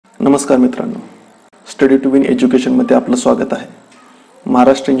नमस्कार मित्रांनो, study to win एज्युकेशनमध्ये आपलं स्वागत आहे.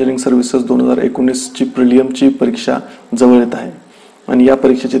 महाराष्ट्र इंजिनिअरिंग सर्व्हिसेस 2019ची प्रिलियमची परीक्षा जवळ येत आहे आणि या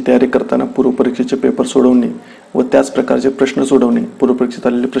परीक्षेची तयारी करताना पूर्वपरीक्षेचे पेपर सोडवणे व त्याच प्रकारचे प्रश्न सोडवणे, पूर्वपरीक्षेत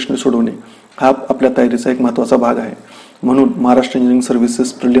आलेले प्रश्न सोडवणे हा आपल्या तयारीचा एक महत्त्वाचा भाग आहे. म्हणून Maharashtra engineering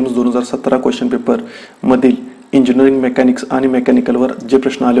services prelims 2017 question paper मधील इंजिनिअरिंग मेकॅनिक्स आणि मेकॅनिकलवर जे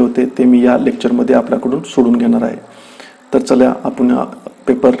प्रश्न आले होते ते मी या लेक्चरमध्ये आपल्याकडून सोडून घेणार आहे. तर चला आपण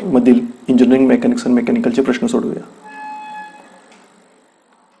पेपर मधील इंजिनिअरिंग मेकॅनिक्स आणि मेकॅनिकलचे प्रश्न सोडवूया.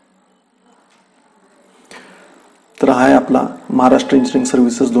 तर हा आहे आपला महाराष्ट्र इंजिनिअरिंग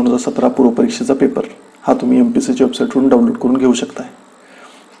सर्व्हिसेस 2017 पूर्वपरीक्षेचा पेपर. हा तुम्ही MPSCच्या वेबसाईटवरून डाउनलोड करून घेऊ शकता.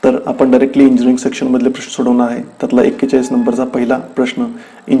 तर आपण डायरेक्टली इंजिनिअरिंग सेक्शन मधले प्रश्न सोडवणार आहे. त्यातला 41 नंबरचा पहिला प्रश्न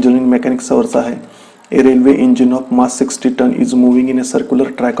इंजिनिअरिंग मेकॅनिक्स वरचा आहे. A railway engine of mass 60 ton is moving in a circular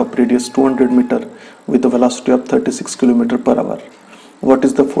track of radius 200 meter with a velocity of 36 km per hour. What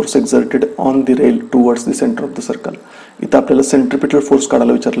is the force exerted on the rail towards the center of the circle? इथं आपल्याला centripetal force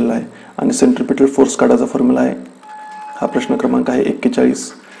काढायला विचारलेला आहे आणि centripetal force काढायचा formula आहे, हा प्रश्न क्रमांक आहे 41.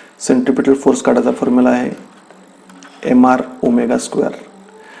 सेंट्रिपिटल फोर्स काढायचा फॉर्म्युला आहे mr ओमेगा स्क्वेअर.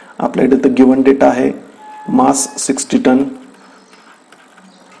 आपल्याकडे इथं गिवन डेटा आहे मास 60 ton,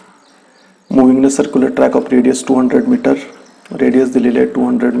 moving in circular track of radius 200 metre, radius दिलेले आहे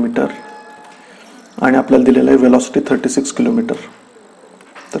 200 मीटर आणि आपल्याला दिलेलं आहे वेलॉसिटी 36 किलोमीटर.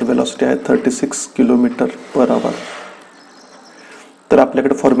 तर वेलॉसिटी आहे 36 किलोमीटर पर आवर. तर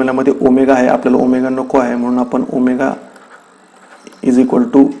आपल्याकडे फॉर्म्युलामध्ये ओमेगा आहे, आपल्याला ओमेगा नको आहे म्हणून आपण omega is equal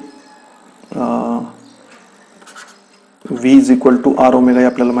to V is equal to R omega हे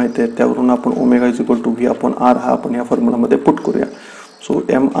आपल्याला माहिती आहे, त्यावरून आपण omega is equal to V upon R हा आपण या फॉर्म्युलामध्ये पुट करूया. So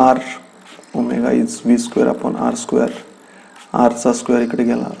M R omega is V square upon R square. आरचा square इकडे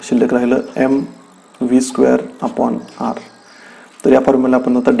गेला, शिल्लक राहिलं M V square upon R. तर या फॉर्म्युला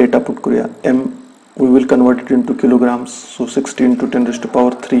आपण आता डेटा पुट करूया. M we will convert it into kilograms. So 60 ×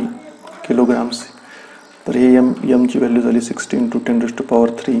 10⁻³ kilograms. तर हे एमची व्हॅल्यू झाली 60 ×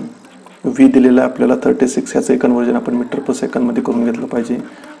 10⁻³ व्ही दिलेला आहे आपल्याला 36. ह्याचं कन्वर्जन आपण मीटर पर सेकंडमध्ये करून घेतलं पाहिजे.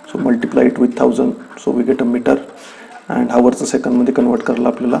 So multiply it with 1000. So we get a metre and हावरचं सेकंडमध्ये convert करायला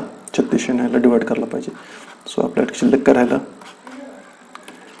आपल्याला 36 ह्याला डिवाइड करायला पाहिजे. सो आपल्याला शिल्लक काय राहिलं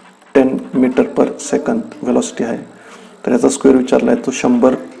 10 मीटर पर सेकंद वेलॉसिटी आहे. तर याचा स्क्वेअर विचारला आहे तो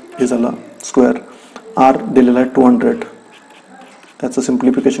 100 हे झाला स्क्वेअर. आर दिलेला आहे 200. त्याचं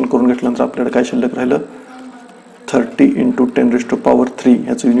सिम्प्लिफिकेशन करून घेतल्यानंतर आपल्याला काय शिल्लक राहिलं 30 × 10⁻³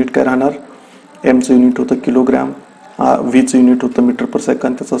 ह्याचं युनिट काय राहणार. एमचं युनिट होतं किलोग्राम, व्हीचं युनिट होतं मीटर पर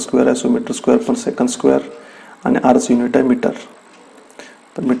सेकंद, त्याचा स्क्वेअर आहे सो मीटर स्क्वेअर पण सेकंड स्क्वेअर आणि आरचं युनिट आहे मीटर.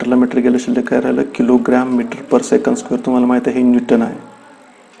 तर मीटरला मीटर गेलं शिल्लक काय राहिलं किलोग्राम मीटर पर सेकंड स्क्वेअर. तुम्हाला माहिती आहे हे न्यूटन आहे,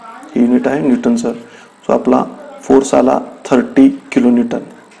 हे युनिट आहे न्यूटनचं. सो आपला फोर्स आला 30 किलो न्यूटन.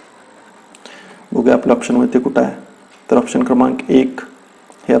 बघूया आपल्या ऑप्शनमध्ये ते कुठं आहे. तर ऑप्शन क्रमांक 1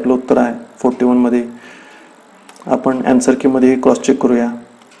 हे आपलं उत्तर आहे 41 मध्ये. आपण आन्सर की मध्ये क्रॉस चेक करूया.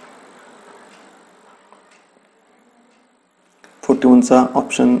 41चा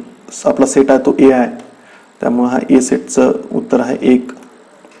ऑप्शन आपला सेट आहे तो ए आहे, त्यामुळे हा ए सेटचं उत्तर आहे 1.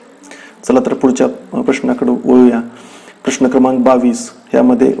 चला तर पुढच्या प्रश्नाकडे वळूया. प्रश्न क्रमांक 22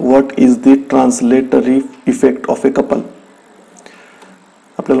 यामध्ये what is the translatory effect of a couple.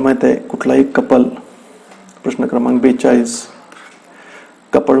 आपल्याला माहित आहे कुठलाही कपल. प्रश्न क्रमांक 42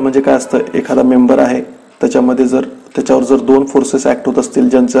 कपल म्हणजे काय असतं, एखादा मेंबर आहे त्याच्यामध्ये जर त्याच्यावर जर दोन फोर्सेस ऍक्ट होत असतील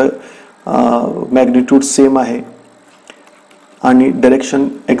ज्यांचं मॅग्निट्यूड सेम आहे आणि डायरेक्शन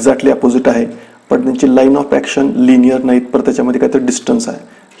एक्झॅक्टली अपोजिट आहे पण त्यांची लाईन ऑफ ऍक्शन लिनियर नाहीत, पण त्याच्यामध्ये काहीतरी डिस्टन्स आहे,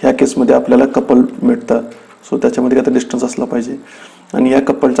 ह्या केसमध्ये आपल्याला कपल मिळतं. सो त्याच्यामध्ये काहीतरी डिस्टन्स असला पाहिजे. आणि या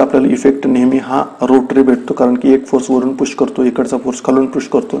कपलचा आपल्याला इफेक्ट नेहमी हा रोटरी भेटतो, कारण की एक फोर्स वरून पुश करतो, इकडचा फोर्स खालून पुश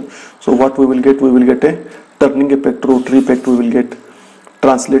करतो. So what we will get A turning effect, rotary effect we will get.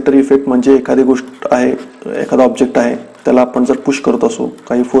 Translatory effect म्हणजे एखादी गोष्ट आहे, एखादा ऑब्जेक्ट आहे त्याला आपण जर पुश करत असो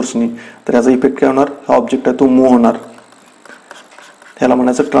काही फोर्सनी तर याचा इफेक्ट काय होणार, हा ऑब्जेक्ट आहे तो मूव्ह होणार, ह्याला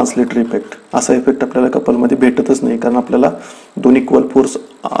म्हणायचं ट्रान्सलेटरी इफेक्ट. असा इफेक्ट आपल्याला कपलमध्ये भेटतच नाही, कारण आपल्याला दोन इक्वल फोर्स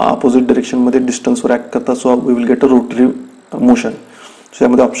अपोजिट डायरेक्शनमध्ये डिस्टन्सवर ऍक्ट करतात. So we will get a rotary motion. So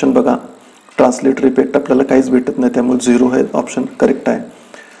यामध्ये ऑप्शन बघा ट्रान्सलेटरी इफेक्ट आपल्याला काहीच भेटत नाही, त्यामुळे 0 हे ऑप्शन करेक्ट आहे.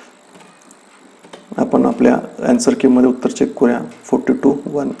 आपण आपल्या आन्सर की मध्ये उत्तर चेक करूया. 42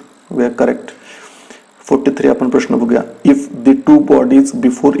 1 वे करेक्ट. 43 आपण प्रश्न बघूया. If the two bodies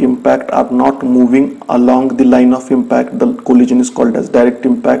before impact R not moving along the line of impact the collision is called age direct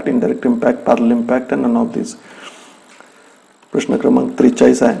impact, indirect impact, parallel impact and none of दिस. प्रश्न क्रमांक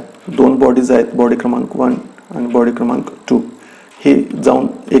 43 आहे. दोन bodies आहेत, body क्रमांक 1 आणि बॉडी क्रमांक 2. हे जाऊन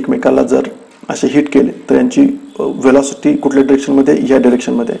एकमेकाला जर असे हिट केले तर यांची व्हेलॉसिटी कुठल्या डायरेक्शनमध्ये, ह्या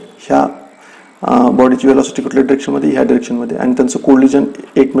डायरेक्शनमध्ये, ह्या बॉडीची व्हेलॉसिटी कुठल्या डायरेक्शनमध्ये, ह्या डायरेक्शनमध्ये, आणि त्यांचं कोलिजन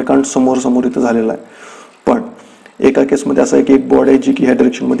एकमेकांसमोर समोर इथं झालेलं आहे. पण एका केसमध्ये असं आहे की एक बॉडी आहे जी की ह्या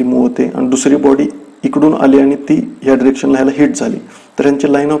डायरेक्शनमध्ये मूव्ह होते आणि दुसरी बॉडी इकडून आली आणि ती ह्या डायरेक्शनला ह्याला हिट झाली, तर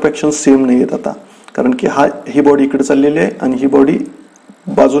यांची लाईन ऑफ ॲक्शन सेम नाही आहेत आता, कारण की ही बॉडी इकडे चाललेली आहे आणि ही बॉडी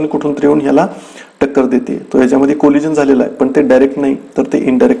बाजूने कुठून तरी येऊन ह्याला टक्कर देते. तो ह्याच्यामध्ये कोलिजन झालेलं आहे, पण ते डायरेक्ट नाही तर ते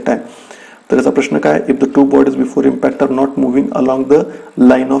इनडायरेक्ट आहे. तर याचा प्रश्न काय, if the two bodies before impact R not moving along the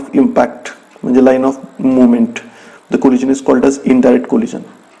line of impact, म्हणजे line of movement, the collision is called age indirect collision.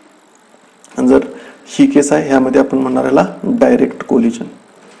 आणि जर ही केस आहे, ह्यामध्ये आपण म्हणणार याला डायरेक्ट कोलिजन.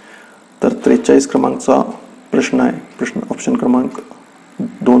 तर 43 क्रमांकचा प्रश्न आहे, प्रश्न ऑप्शन क्रमांक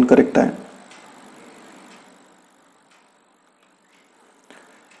 2 करेक्ट आहे.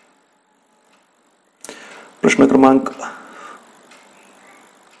 प्रश्न क्रमांक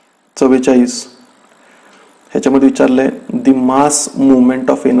 44 ह्याच्यामध्ये विचारलंय, the mass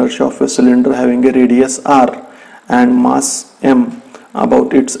movement of inertia of a cylinder having a radius r and mass m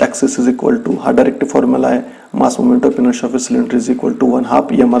about it's axis is equal to, हा डायरेक्ट फॉर्म्युला आहे, मास movement of inertia of a cylinder is equal to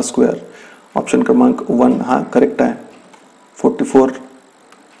 1/2 mr². Option क्रमांक 1 हा correct आहे. 44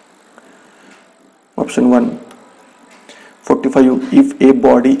 option 1. 45, if a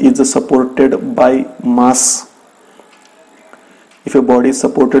body is supported by mass, if a body is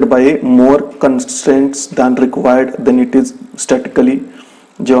supported by more constraints than required, then it is statically.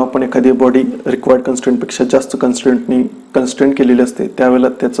 जेव्हा आपण एखादी body required कन्स्ट्रेंटपेक्षा जास्त constraint केलेली असते त्यावेळेला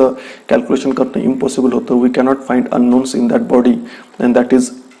त्याचं कॅल्क्युलेशन करणं इम्पॉसिबल होतं. We cannot find unknowns in that body and that is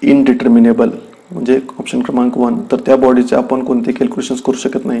indeterminable, म्हणजे ऑप्शन क्रमांक 1. तर त्या बॉडीचे आपण कोणते कॅल्क्युलेशन्स करू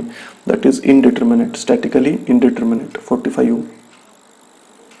शकत नाही, that is indeterminate, statically indeterminate. 45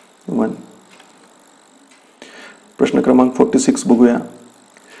 1. प्रश्न क्रमांक 46 बघूया.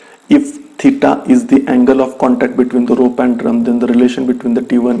 If theta is the angle of contact between the rope and drum, then the relation between the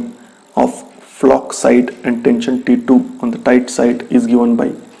T1 of flock side and tension T2 on the tight side is given by.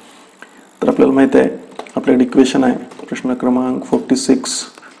 तर आपल्याला माहित आहे, आपल्याकडे equation आहे, प्रश्न क्रमांक 46,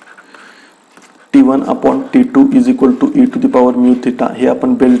 T1 upon T2 is equal to e to the power mu theta. हे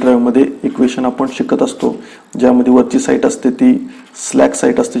आपण बेल्ट ड्राईव्ह मध्ये इक्वेशन आपण शिकत असतो, ज्यामध्ये वरची साईड असते ती स्लॅक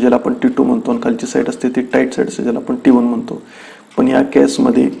साईड असते ज्याला आपण T2 म्हणतो, आणि खालची साईड असते ती टाईट साईड असते ज्याला आपण T1 म्हणतो. पण या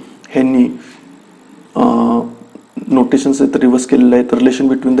केसमध्ये ह्यांनी नोटेशन्स रिव्हर्स केलेलं आहे. तर relation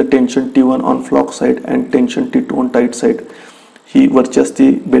between the tension T1 on flock side and tension T2 on tight side, ही वरची असते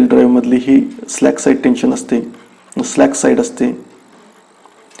बेल्ट ड्राईव्ह मधली ही स्लॅक साईड टेन्शन असते, स्लॅक साईड असते,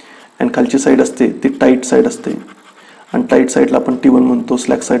 आणि खालची साईड असते ती टाईट साईड असते, आणि टाईट साईडला आपण T1 म्हणतो,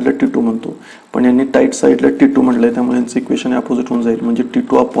 स्लॅक साईडला T2 म्हणतो. पण यांनी टाईट साईडला T2 म्हटलंय, त्यामुळे यांचं इक्वेशन अपोजिट होऊन जाईल, म्हणजे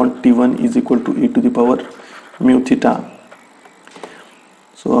T2 upon T1 is equal to e to the power mu theta.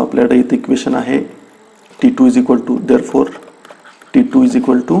 So आपल्याकडे इथे इक्वेशन आहे T2 is equal to, therefore T2 is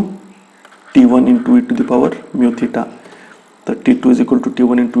equal to T1 into e to the power mu theta. तर T2 is equal to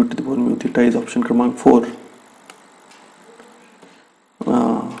T1 into e to the power mu theta is option क्रमांक 4.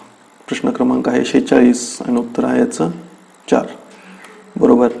 प्रश्न क्रमांक आहे 46 आणि उत्तर आहे याचं 4.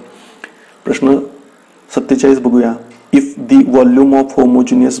 बरोबर. प्रश्न 47 बघूया. If the volume of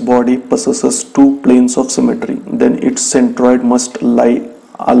homogeneous body possesses two planes of symmetry, then its centroid must lie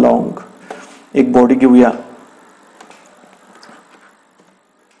along. एक बॉडी घेऊया.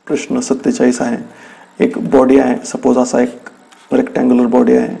 प्रश्न 47 आहे. एक बॉडी आहे, सपोज असा एक रेक्टँग्युलर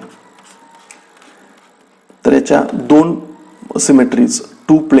बॉडी आहे. तर याच्या दोन symmetries,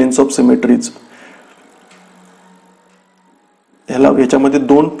 two planes of symmetries, याच्यामध्ये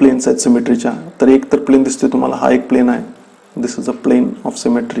दोन प्लेन्स आहेत सिमेट्रीच्या. तर एक तर प्लेन दिसते तुम्हाला, हा एक प्लेन आहे, दिस is a plain of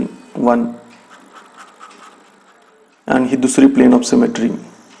symmetry 1, आणि ही दुसरी प्लेन ऑफ सिमेट्री.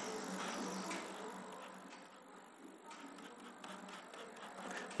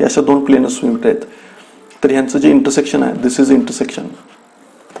 अशा दोन प्लेन ऑफ सिमेट्री आहेत. तर यांचं जे इंटरसेक्शन आहे, दिस इज इंटरसेक्शन.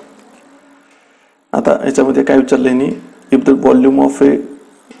 आता याच्यामध्ये काय विचारलंय, if the volume of A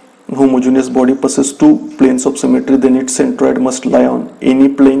homogeneous body possesses two planes of symmetry, then its centroid must lie on any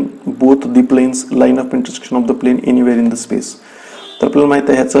plane, both the planes line of intersection of the plane anywhere in the space. तर आपल्याला माहित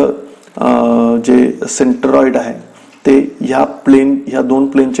आहे ह्याचं जे centroid आहे ते ह्या दोन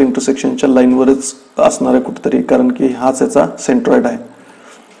प्लेनच्या इंटरसेक्शनच्या लाईनवरच असणार आहे कुठेतरी, कारण की हाच याचा सेंट्रॉइड आहे.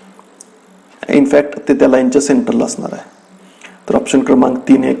 इनफॅक्ट ते त्या लाईनच्या सेंटरला असणार आहे. तर ऑप्शन क्रमांक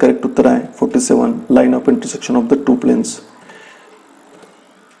 3 हे करेक्ट उत्तर आहे. 47 line of intersection of the two planes.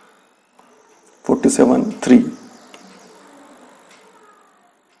 47(3).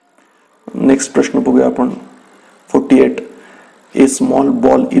 Next प्रश्न बघूया आपण. 48. A small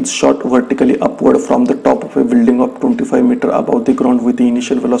ball is shot vertically upward from the top of a building of 25 meter above the ground with the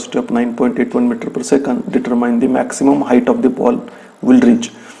initial velocity of 9.81 meter per second. Determine the maximum height of the ball will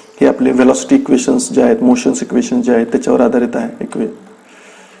reach. हे आपले velocity equations जे आहेत, motions equations जे आहेत त्याच्यावर आधारित आहे.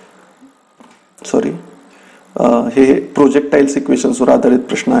 हे प्रोजेक्टाइल्स इक्वेशन्सवर आधारित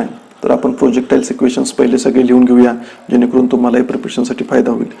प्रश्न आहे. तर आपण प्रोजेक्टाइल्स इक्वेशन्स पहिले सगळे लिहून घेऊया जेणेकरून तुम्हाला प्रिपरेशनसाठी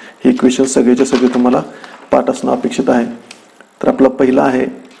फायदा होईल. हे इक्वेशन्स सगळेचे सगळे तुम्हाला पाठ असणं अपेक्षित आहे. तर आपला पहिला आहे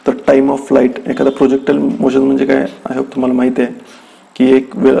तर टाइम ऑफ फ्लाइट. एखादा प्रोजेक्टाइल मोशन म्हणजे काय आहे तुम्हाला माहिती आहे की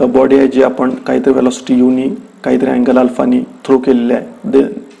एक बॉडी आहे जी आपण काहीतरी वेलोसिटी युनी काहीतरी अँगल अल्फानी थ्रो केलेले आहे.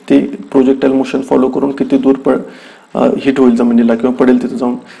 ते प्रोजेक्टाइल मोशन फॉलो करून किती दूर हिट होईल जमिनीला किंवा पडेल तिथे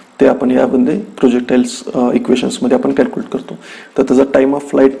जाऊन ते आपण यामध्ये प्रोजेक्टाइल्स इक्वेशन्समध्ये आपण कॅल्क्युलेट करतो. तर त्याचा टाइम ऑफ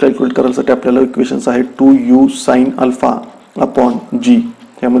फ्लाइट कॅल्क्युलेट करायसाठी आपल्याला इक्वेशन्स आहे 2u sine alpha upon g.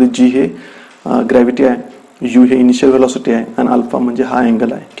 यामध्ये g हे ग्रॅव्हिटी आहे, u हे इनिशियल वेलोसिटी आहे आणि अल्फा म्हणजे हा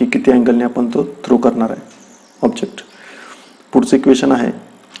अँगल आहे की किती अँगलने आपण तो थ्रो करणार आहे ऑब्जेक्ट. पुढचं इक्वेशन आहे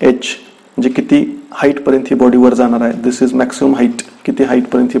h म्हणजे किती हाईट पर्यंत ही बॉडी वर जाणार आहे. दिस इज मॅक्सिमम हाईट, किती हाईट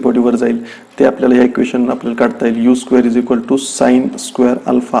पर्यंत ही बॉडी वर जाईल ते आपल्याला या इक्वेशन आपल्याला काढता येईल. u square is equal to sine square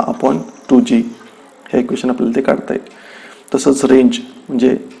alpha upon 2g. हे इक्वेशन आपल्याला ते काढता येईल. तसंच रेंज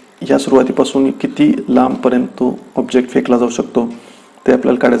म्हणजे या सुरुवातीपासून किती लांब पर्यंत तो ऑब्जेक्ट फेकला जाऊ शकतो ते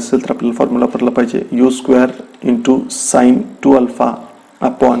आपल्याला काढायचं असेल तर आपल्याला फॉर्म्युला वापरला पाहिजे u square into sine 2 alpha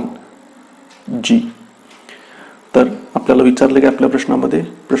upon g. तर आपल्याला विचारलं की आपल्या प्रश्नामध्ये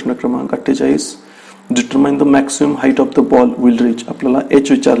प्रश्न क्रमांक 48 determine the maximum height of the ball will reach. आपल्याला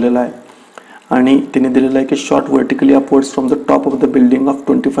h विचारलेला आहे आणि तिने दिलेलं आहे की shot vertically upwards from the top of the building of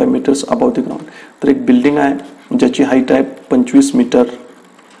 25 metres above the ground. तर एक बिल्डिंग आहे ज्याची हाईट आहे 25 मीटर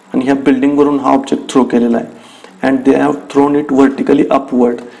आणि ह्या बिल्डिंगवरून हा ऑब्जेक्ट थ्रो केलेला आहे and they have throne it vertically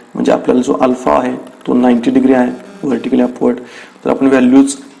upward. म्हणजे आपल्याला जो अल्फा आहे तो 90 डिग्री आहे व्हर्टिकली अपवर्ड. तर आपण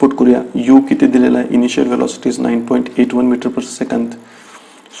व्हॅल्यूज पुट करूया. u किती दिलेला आहे, initial velocity is 9.81 metre per second.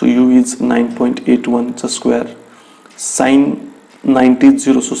 So u is 9.81 चा square. Sign 90 is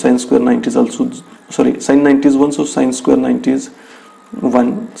 0, so sin square 90 is also, sorry, sin 90 is 1, so sin square 90 is 1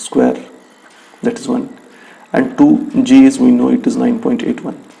 square, that is 1. And 2g is, we know it is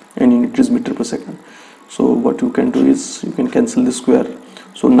 9.81 and unit is meter per second. So what you can do is you can cancel the square.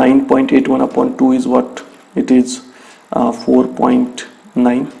 So 9.81 upon 2 is what it is,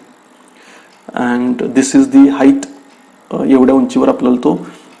 4.9 and this is the height. एवढ्या उंचीवर आपल्याला तो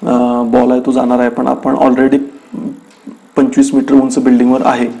ball आहे तो जाणार आहे पण आपण ऑलरेडी 25 मीटर उंच बिल्डिंगवर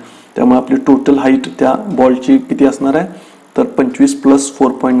आहे त्यामुळे आपली टोटल हाईट त्या बॉलची किती असणार आहे तर 25 plus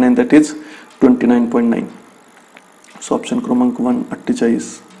 4.9 that is 29.9. So option क्रमांक 1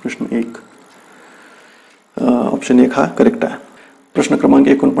 48 प्रश्न 1 ऑप्शन 1 हा करेक्ट आहे. प्रश्न क्रमांक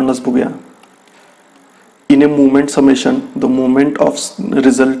 49 बघूया. In a moment summation, the moment of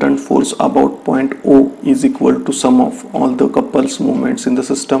resultant force about point O is equal to sum of all the couples moments in the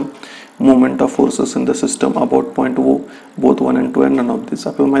system, moment of forces in the system about point O, both 1 and 2 and none of this.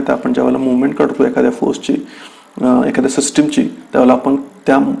 आपल्याला माहिती आहे आपण ज्यावेळेला movement काढतो एखाद्या फोर्सची एखाद्या सिस्टमची त्यावेळेला आपण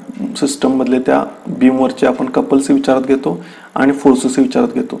त्या सिस्टम मधले त्या बीमवरचे आपण कपल्स विचारात घेतो आणि फोर्सेस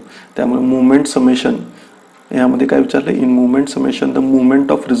विचारात घेतो. त्यामुळे मुवमेंट समेशन यामध्ये काय विचारले, in movement summation the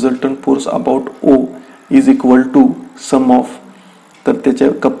movement of resultant force about O is equal to sum of तर त्याचे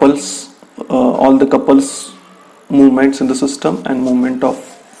couples all the couples movements in the system and movement of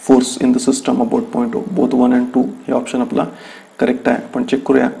force in the system about point O, both 1 and 2. हे option आपला correct आहे. आपण check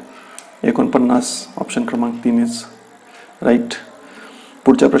करूया. 49 option क्रमांक 3 is right.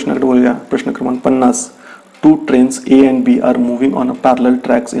 पुढच्या प्रश्नाकडे बोलूया. प्रश्न क्रमांक 50. 2 trains A and B are moving on a parallel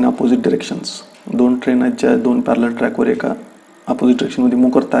tracks in opposite directions. 2 train आहेत ज्या 2 पॅरलल ट्रॅकवर एका अपोजिट डायरेक्शन मध्ये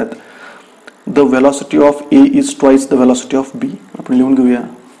मूव्ह करतायत. The velocity of A is twice the velocity of B. आपण लिहून घेऊया.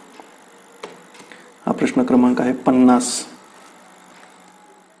 हा प्रश्न क्रमांक आहे 50.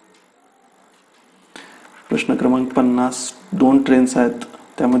 प्रश्न क्रमांक 50. 2 ट्रेन्स आहेत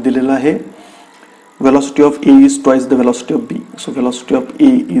त्यामध्ये दिलेला आहे velocity of A is twice the velocity of B. So velocity of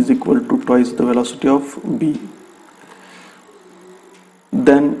A is equal to twice the velocity of B.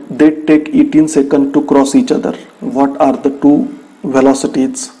 Then they take 18 seconds to cross each other. What are the two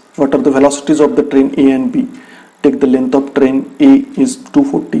velocities? What are the velocities of the train A and B? Take the length of train A is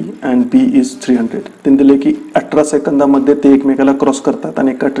 240 and B is 300. त्यांनी दिले की 18 सेकंदामध्ये ते एकमेकाला cross करतात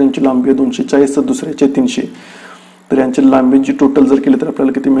आणि एका ट्रेनची लांबी आहे 240 तर दुसऱ्याची 300. तर यांची लांबीची टोटल जर केली तर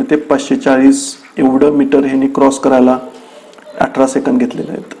आपल्याला किती मिळते 540 एवढं मीटर ह्यांनी क्रॉस करायला 18 सेकंद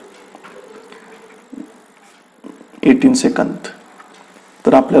घेतलेले आहेत. 18 सेकंद.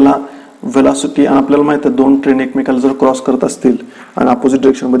 तर आपल्याला वेलॉसिटी आणि आपल्याला माहिती आहे 2 ट्रेन एकमेकाला जर क्रॉस करत असतील आणि अपोजिट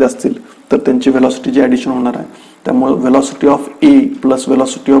डायरेक्शनमध्ये असतील तर त्यांची व्हेलॉसिटीची ॲडिशन होणार आहे. त्यामुळे velocity of A plus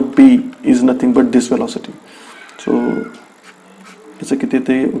velocity of B is nothing but this velocity. So याचं किती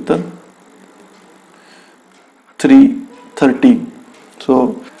येते उत्तर 330. So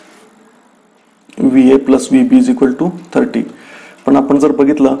VA plus VB is equal to 30. पण आपण जर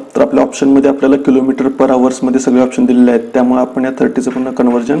बघितलं तर आपल्या ऑप्शनमध्ये आपल्याला किलोमीटर पर आवर्समध्ये सगळे ऑप्शन दिलेले आहेत. त्यामुळे आपण या 30चं पुन्हा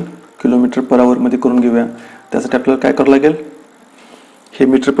कन्वर्जन किलोमीटर पर आवरमध्ये करून घेऊया. त्यासाठी आपल्याला काय करावं लागेल, हे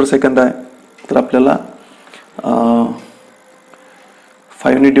मीटर पर सेकंद आहे तर आपल्याला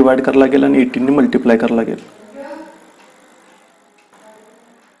 5ने डिवाइड करावं लागेल आणि 18ने मल्टिप्लाय करावं लागेल.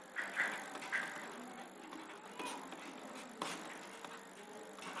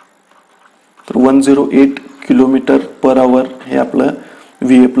 तर 108 किलोमीटर पर आवर हे आपलं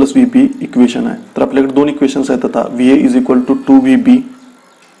VA प्लस VB इक्वेशन आहे. तर आपल्याकडे दोन इक्वेशन्स आहेत आता. VA is equal to 2VB,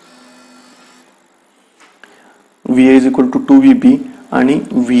 VA is equal to 2VB आणि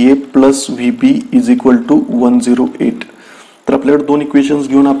VA plus VB is equal to 108. तर आपल्याकडे दोन इक्वेशन्स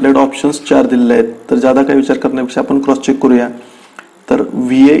घेऊन आपल्याकडे ऑप्शन्स 4 दिलेले आहेत. तर ज्यादा काय विचार करण्यापेक्षा आपण क्रॉस चेक करूया. तर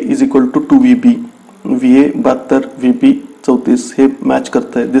VA is equal to 2VB, VA 72, VB 34 हे मॅच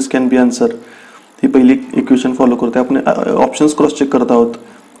करत आहे. दिस कॅन बी आन्सर. ही पहिली इक्वेशन फॉलो करते. आपण ऑप्शन्स क्रॉस चेक करत आहोत.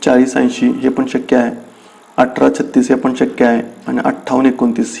 40 80 हे पण शक्य आहे, 18 36 हे पण शक्य आहे आणि 58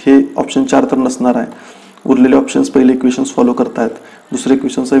 29 हे ऑप्शन 4 तर नसणार आहे. उरलेले ऑप्शन्स पहिले इक्वेशन्स फॉलो करतायत. दुसरे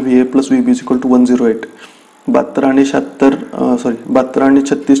इक्वेशन्स आहे VA plus VB is equal to 108. 72 आणि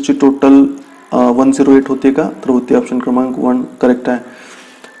 36 ची टोटल 108 होते का, तर होते. ऑप्शन क्रमांक 1 करेक्ट आहे.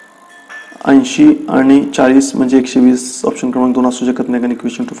 80 आणि 40 म्हणजे 120 ऑप्शन क्रमांक 2 असू शकत नाही कारण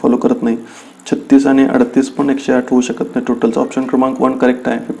इक्वेशन 2 फॉलो करत नाही. 36 आणि 38 पण 108 होऊ शकत नाही टोटलचा. ऑप्शन क्रमांक 1 करेक्ट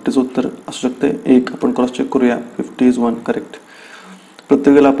आहे. 50चं उत्तर असू शकते 1. आपण क्रॉस चेक करूया. 50 इज 1 करेक्ट. प्रत्येक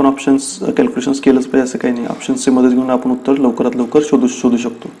वेळेला आपण ऑप्शन्स कॅल्क्युलेशन्स केलंच पाहिजे असं काही नाही. ऑप्शन्सची मदत घेऊन आपण उत्तर लवकरात लवकर शोधू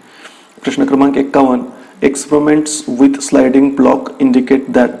शकतो. प्रश्न क्रमांक 51. Experiments with sliding block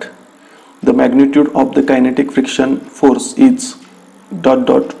indicate that the magnitude of the kinetic friction force is ...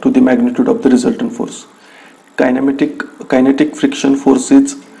 to the magnitude of the resultant force. Kinetic friction force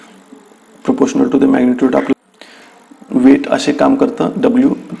is proportional to the magnitude. आपलं weight असे काम करतं W,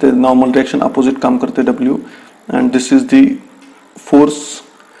 ते normal reaction opposite काम करते W, and this is the force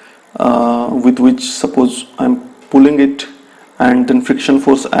with which suppose I am pulling it and then friction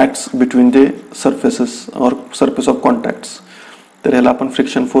force acts between the surfaces or surface of contacts. तर ह्याला आपण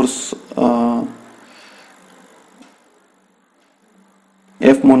फ्रिक्शन फोर्स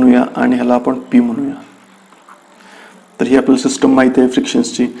F म्हणूया आणि ह्याला आपण P म्हणूया. तर ही आपल्याला सिस्टम माहिती आहे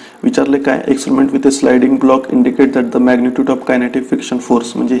फ्रिक्शन्सची. विचारले काय, experiment with a sliding block indicate that the magnitude of kinetic friction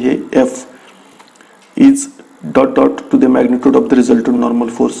force, म्हणजे हे F is ... to the magnitude of the resultant normal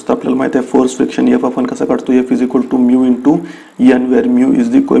force. तर आपल्याला माहिती आहे फोर्स फ्रिक्शन F आपण कसा काढतो, F is equal to mu into N, wear mu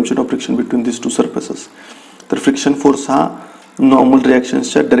is the coefficient of friction between this to surfaces. तर friction force हा normal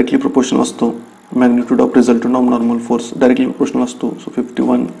रिएक्शन्सच्या directly proportional असतो. Magnitude of resultant of normal force directly proportional असतो. So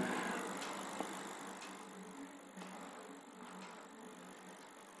 51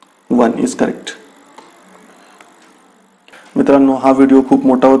 is correct. मित्रांनो, हा video खूप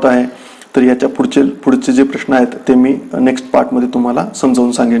मोठा होत आहे तर याच्या पुढचे जे प्रश्न आहेत ते मी नेक्स्ट पार्टमध्ये तुम्हाला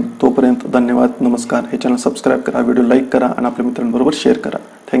समजावून सांगेन. तोपर्यंत धन्यवाद, नमस्कार. हे चॅनल सबस्क्राईब करा, व्हिडिओ लाईक करा आणि आपल्या मित्रांबरोबर शेअर करा.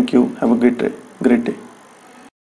 Thank you. Have a great day.